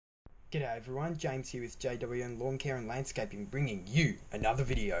G'day everyone, James here with JWN Lawn Care and Landscaping, bringing you another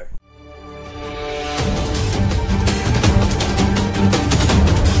video.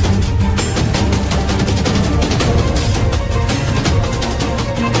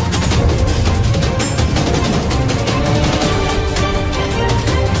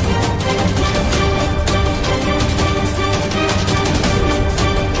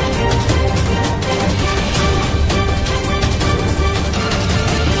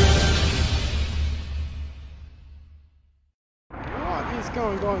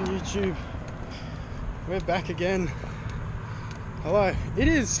 Going on YouTube, we're back again. Hello. It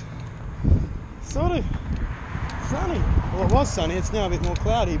is sort of sunny. Well, it was sunny, it's now a bit more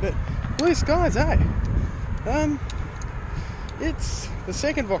cloudy, but blue skies, eh? It's the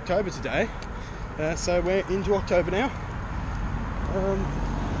 2nd of October today, so we're into October now.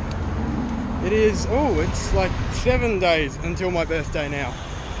 It is, it's like 7 days until my birthday now.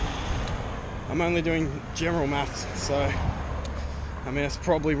 I'm only doing general maths, so I mean, it's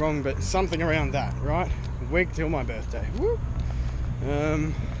probably wrong, but something around that, right? A week till my birthday. Woo!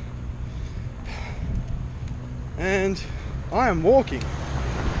 And I am walking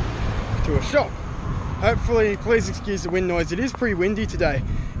to a shop. Hopefully, please excuse the wind noise. It is pretty windy today.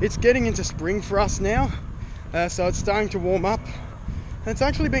 It's getting into spring for us now, so it's starting to warm up. And it's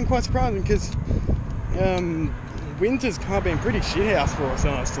actually been quite surprising because winter's kind of been pretty shithouse for us,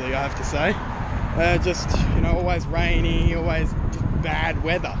 honestly, I have to say. Just, you know, always rainy, always bad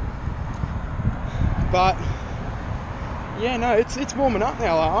weather. But yeah, no, it's warming up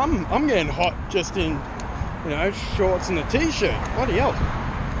now. I'm getting hot just in, you know, shorts and a t-shirt. Bloody hell.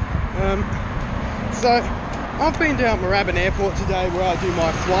 So I've been down at Moorabbin Airport today where I do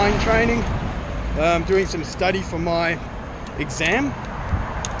my flying training. Doing some study for my exam.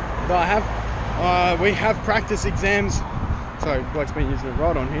 But we have practice exams. Sorry, Blake's been using a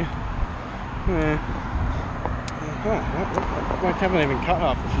rod on here. I haven't even cut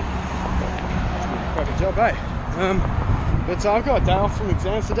half the shit. Quite a job, eh? But so I've got a day off from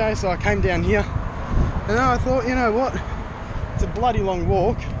exams today, so I came down here. And I thought, you know what? It's a bloody long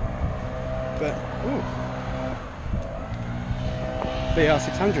walk. But, ooh.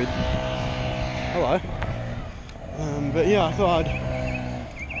 BR600. Hello. But yeah, I thought I'd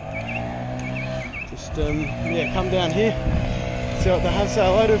just, come down here. See what they have, say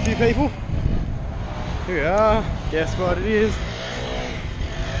hello to a few people. Here we are, guess what it is?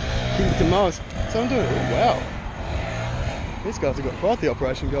 Kingston Mowers. So I'm doing it, wow. These guys have got quite the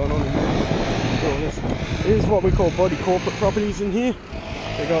operation going on in here. This is what we call body corporate properties in here.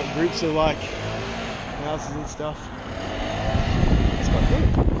 They've got groups of like houses and stuff. It's quite good.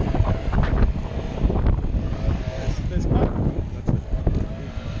 There's quite.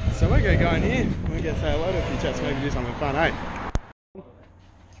 So we're going to go in here. We're going to say hello to a few chaps, maybe do something fun, eh?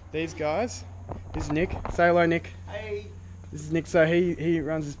 These guys. This is Nick. Say hello, Nick. Hey. This is Nick. So he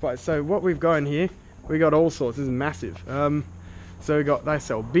runs this place. So what we've got in here, we got all sorts. This is massive. So they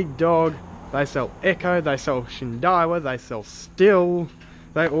sell Big Dog, they sell Echo, they sell Shindaiwa, they sell Stihl.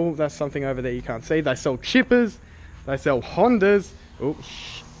 That's something over there you can't see. They sell chippers, they sell Hondas,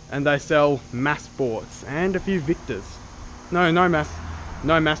 and they sell mass sports and a few Victas. No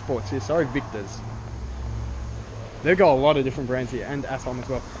mass sports here. Sorry, Victas. They've got a lot of different brands here, and Assham as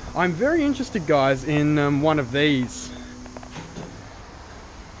well. I'm very interested, guys, in one of these.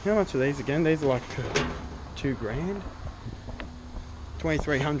 How much are these again? These are like $2 grand?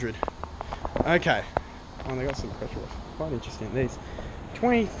 2,300. Okay. Oh, they got some petrol. Quite interesting. These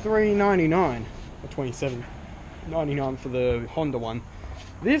 $23.99 or $27.99 for the Honda one.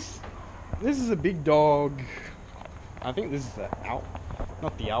 This is a Big Dog. I think this is the Alpha,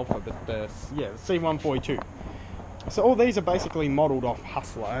 not the Alpha, but the C142. So all these are basically modelled off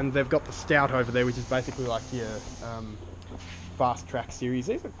Hustler, and they've got the Stout over there, which is basically like your fast track series.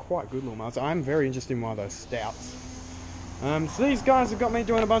 These are quite good little mowers. I'm very interested in one of those Stouts. So these guys have got me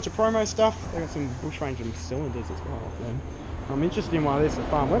doing a bunch of promo stuff. They've got some bush ranger cylinders as well. I'm interested in one of these for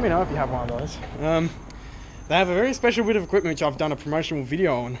fun. Let me know if you have one of those. They have a very special bit of equipment which I've done a promotional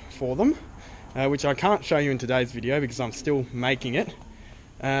video on for them, which I can't show you in today's video because I'm still making it.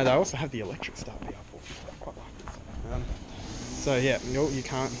 They also have the electric stuff here. So yeah,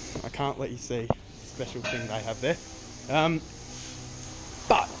 I can't let you see the special thing they have there.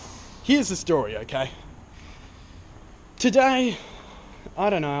 But here's the story, okay? Today, I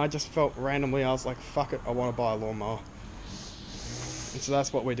don't know, I just felt randomly, I was like, fuck it, I want to buy a lawnmower. And so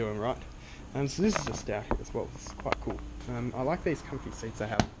that's what we're doing, right? So this is just out here as well, it's quite cool. I like these comfy seats they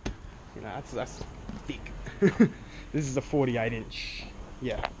have. You know, that's thick. This is a 48 inch,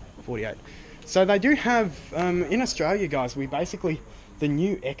 yeah, 48. So they do have, in Australia, guys, we basically the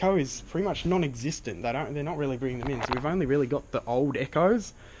new Echo is pretty much non-existent. They're not really bringing them in. So we've only really got the old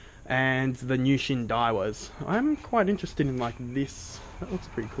Echoes and the new Shindaiwas. I'm quite interested in like this. That looks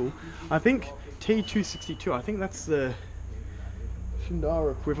pretty cool. I think T262. I think that's the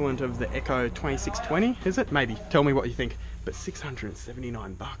Shindaiwa equivalent of the Echo 2620. Is it? Maybe. Tell me what you think. But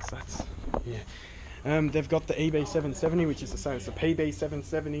 679 bucks. That's yeah. They've got the EB770, which is the same as the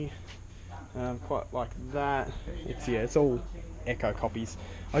PB770. Quite like that. It's all Echo copies.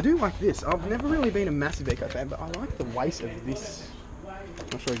 I do like this. I've never really been a massive Echo fan, but I like the weight of this. I'm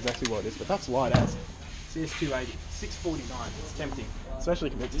not sure exactly what it is, but that's light as. CS280, 649. It's tempting, especially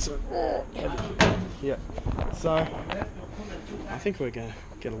compared to this one. Oh, heavy. Yeah. So I think we're gonna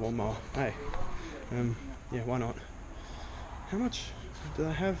get a lawnmower. Hey, yeah, why not? How much do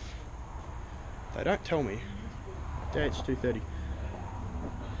they have? They don't tell me. DH230.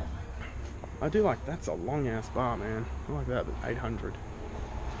 I do like, that's a long ass bar, man. I like that, 800.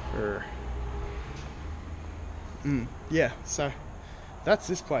 Yeah, so that's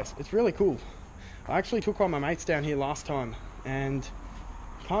this place. It's really cool. I actually took one of my mates down here last time and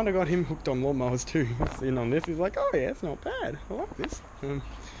kind of got him hooked on lawnmowers too. He's in on this. He's like, oh yeah, it's not bad. I like this.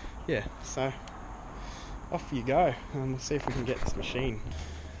 Yeah, so off you go. We'll see if we can get this machine.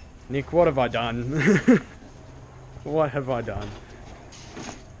 Nick, what have I done? What have I done?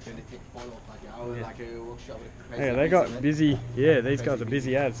 Yeah, they got busy. Yeah, these guys are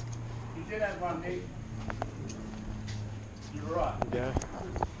busy as. You did have one, Nick. You're right. Yeah.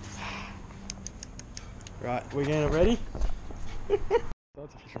 Right, we're getting it ready.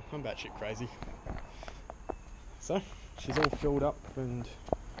 That's official. I'm batshit crazy. So, she's all filled up and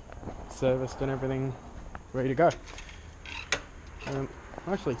serviced and everything, ready to go.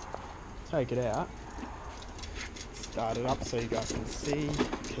 Actually, take it out, start it up so you guys can see.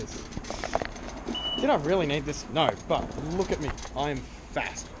 Because did I really need this? No, but look at me. I am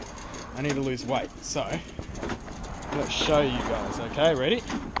fat. I need to lose weight. So let's show you guys. Okay, ready?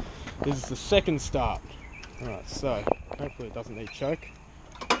 This is the second start. Alright, so hopefully it doesn't need choke.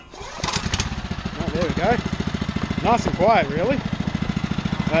 Oh, there we go. Nice and quiet, really.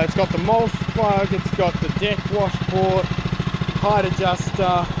 It's got the mulch plug, it's got the deck wash port, height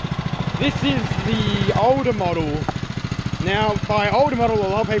adjuster. This is the older model. Now, by older model, a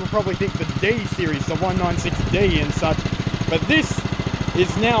lot of people probably think the D series, the 196D and such, but this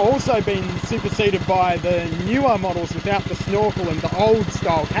is now also been superseded by the newer models without the snorkel and the old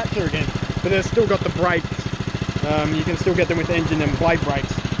style catcher again, but they've still got the brakes. You can still get them with engine and blade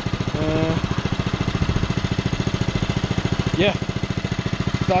brakes. Yeah,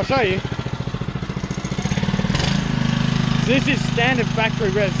 so I'll show you. This is standard factory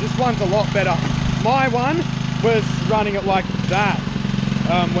res. This one's a lot better. My one was running it like that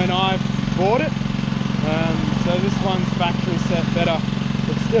when I bought it. So this one's factory set better,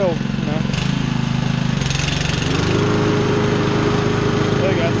 but still, you know.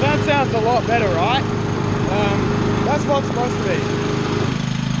 There we go. So that sounds a lot better, right? That's what it's supposed to be.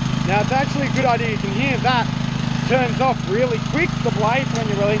 Now it's actually a good idea. You can hear that turns off really quick, the blade, when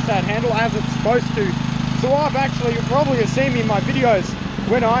you release that handle, as it's supposed to. So I've actually, you probably have seen me in my videos,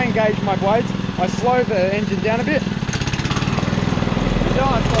 when I engage my blades, I slow the engine down a bit. And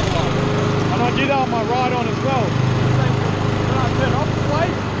I do that on my ride on as well. When I turn off the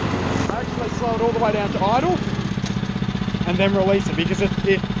blade, I actually slow it all the way down to idle, and then release it, because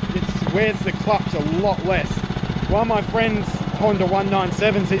it wears the clutch a lot less. One of my friend's Honda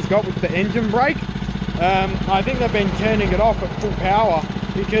 197s he's got with the engine brake, I think they've been turning it off at full power,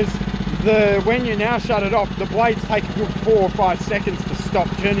 because when you now shut it off, the blades take a good 4 or 5 seconds to stop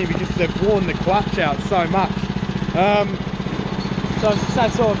turning because they've worn the clutch out so much. So it's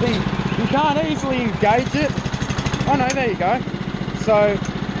that sort of thing. You can't easily engage it. Oh no, there you go. So,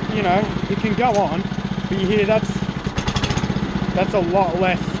 you know, it can go on, but you hear that's a lot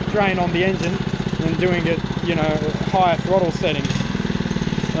less drain on the engine than doing it, you know, higher throttle settings.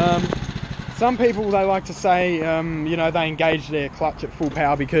 Some people, they like to say, you know, they engage their clutch at full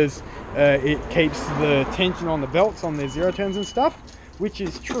power because it keeps the tension on the belts on their zero turns and stuff, which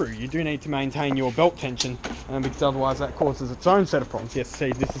is true. You do need to maintain your belt tension because otherwise that causes its own set of problems. Yes,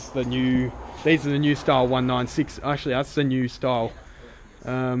 see, this is the new, these are the new style 196. Actually, that's the new style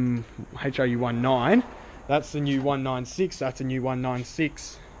HRU19. That's the new 196. That's a new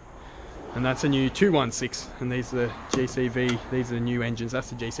 196. And that's a new 216, and these are the GCV, these are the new engines, that's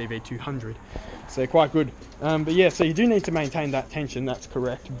the GCV 200. So they're quite good. But yeah, so you do need to maintain that tension, that's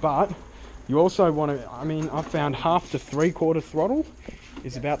correct. But you also want to, I mean, I've found 1/2 to 3/4 throttle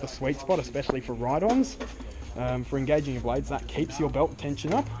is about the sweet spot, especially for ride-ons. For engaging your blades, that keeps your belt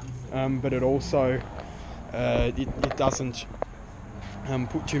tension up, but it also, it doesn't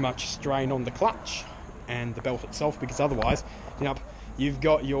put too much strain on the clutch and the belt itself, because otherwise, you've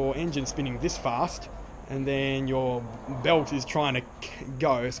got your engine spinning this fast, and then your belt is trying to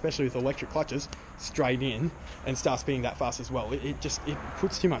go, especially with electric clutches, straight in and start spinning that fast as well. It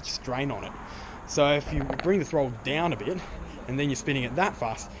puts too much strain on it. So if you bring the throttle down a bit and then you're spinning it that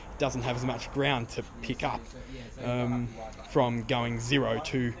fast, it doesn't have as much ground to pick up from going 0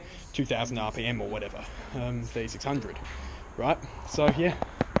 to 2000 RPM or whatever, 3600, right? So yeah,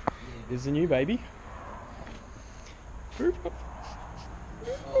 this is a new baby.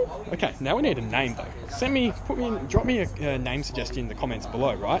 Okay, now we need a name though. Drop me a name suggestion in the comments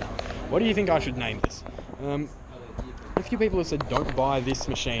below, right? What do you think I should name this? A few people have said don't buy this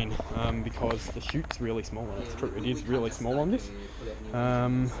machine because the chute's really small, and it's true, it is really small on this.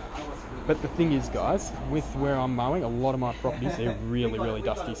 But the thing is, guys, with where I'm mowing, a lot of my properties, they're really, really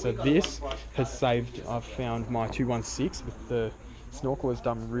dusty. So this has saved, I've found my 216 with the snorkel has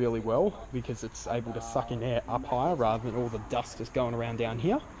done really well, because it's able to suck in air up higher rather than all the dust just going around down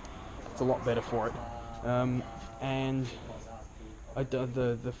here. It's a lot better for it. And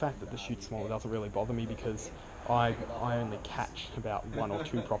the fact that the chute's small doesn't really bother me, because I only catch about 1 or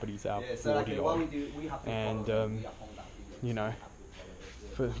 2 properties out of 40 odd, and you know,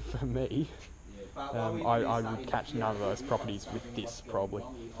 for me, I would catch none of those properties with this probably.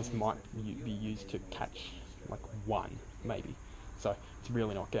 This might be used to catch like 1 maybe, so it's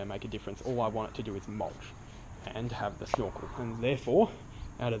really not going to make a difference. All I want it to do is mulch and have the snorkel, and therefore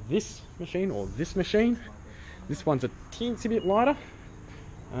out of this machine or this machine, this one's a teensy bit lighter.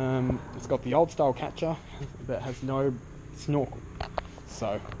 It's got the old style catcher that has no snorkel,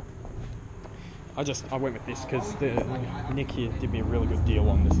 so I went with this because Nick here did me a really good deal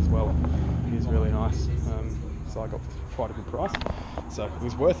on this as well. He was really nice, so I got quite a good price, so it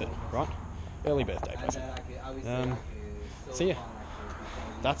was worth it, right? Early birthday present. So yeah,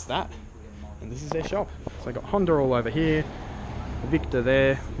 that's that, and this is their shop. So I got Honda all over here, Victa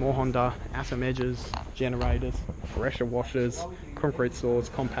there, more Honda, atom edges, generators, pressure washers, concrete saws,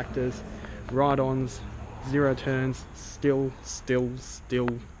 compactors, ride-ons, 0 turns, Stihl,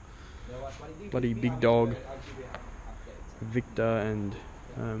 bloody big dog, Victa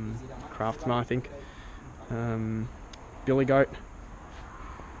and Craftsman, I think, Billy Goat,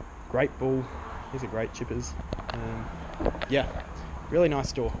 Great Bull. These are great chippers. Yeah, really nice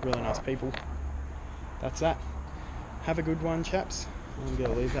store, really nice people. That's that. Have a good one, chaps. I'm going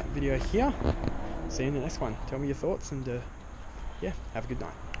to leave that video here. See you in the next one. Tell me your thoughts, and yeah, have a good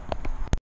night.